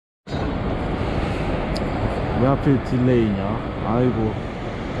왜 하필 딜레이냐. 아이고.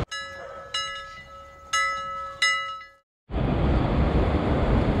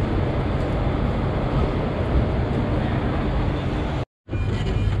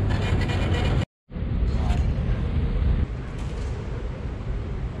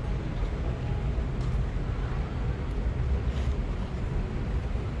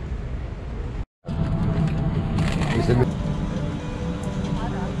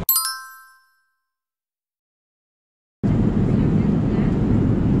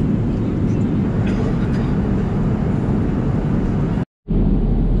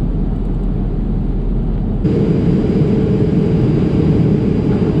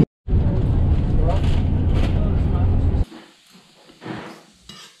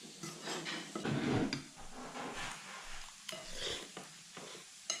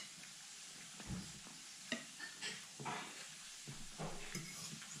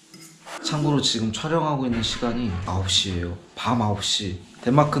 참고로 지금 촬영하고 있는 시간이 9시예요. 밤 9시.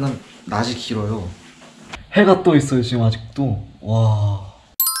 덴마크는 낮이 길어요. 해가 떠 있어요 지금 아직도. 와.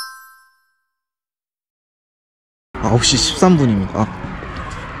 9시 13분입니다.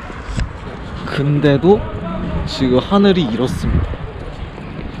 근데도 지금 하늘이 이렇습니다.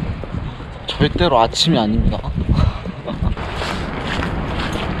 절대로 아침이 아닙니다.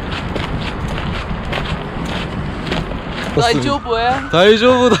 다이조부야?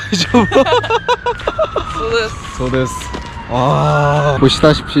 다이조부. 소데스. 와,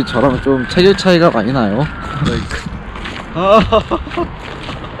 보시다시피 저랑 좀 체격 차이가 많이 나요.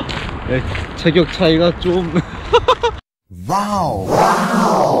 네, 체격 차이가 좀. 와우.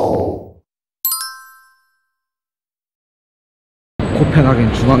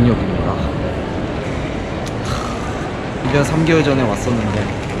 코펜하겐 중앙역입니다. 1년 3개월 전에 왔었는데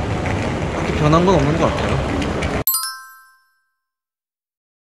딱히 변한 건 없는 것 같아요.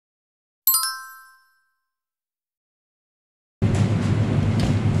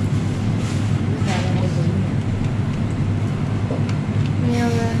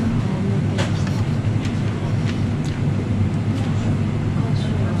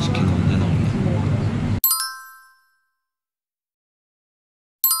 치킨 언제 나오냐?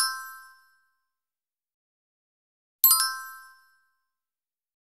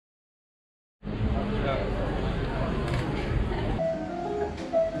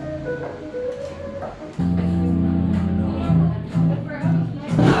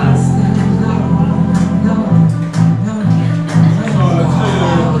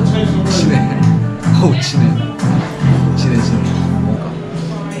 진해. 뭔가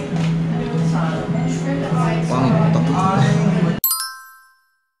빵이 따뜻해.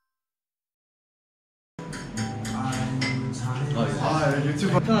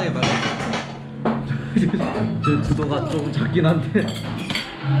 유튜브 편하게 말해. 제 구도가 좀 작긴 한데.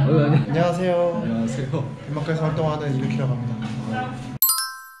 안녕하세요. 안녕하세요. 덴마크에서 활동하는 이르키라고 합니다.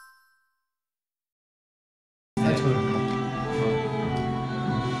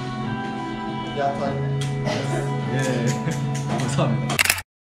 예, 감사합니다.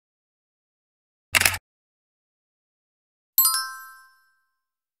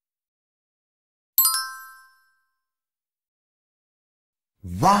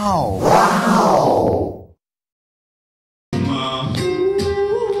 와우.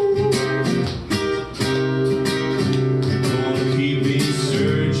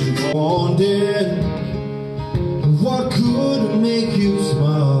 What could make you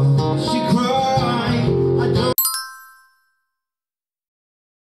smile? She cried. I don't.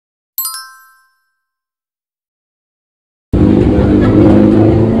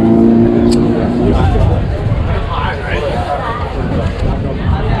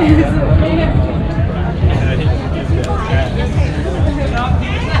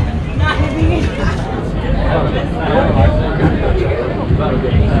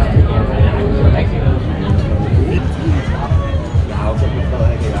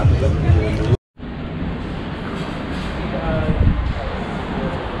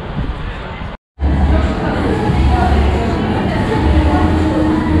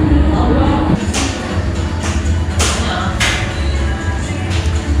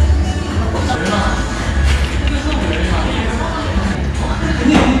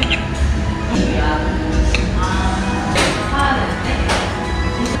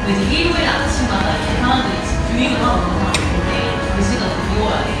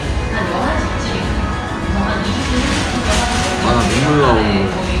 아, 나 눈물 나오고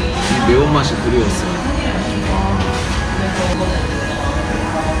이 매운맛이 그리웠어요.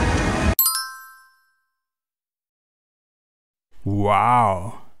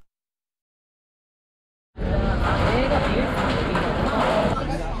 와우.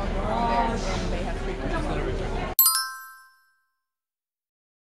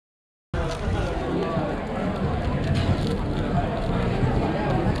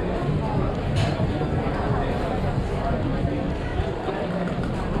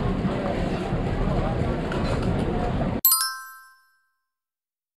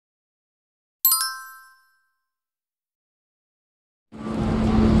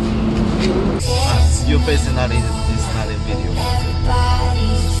 face is not in video.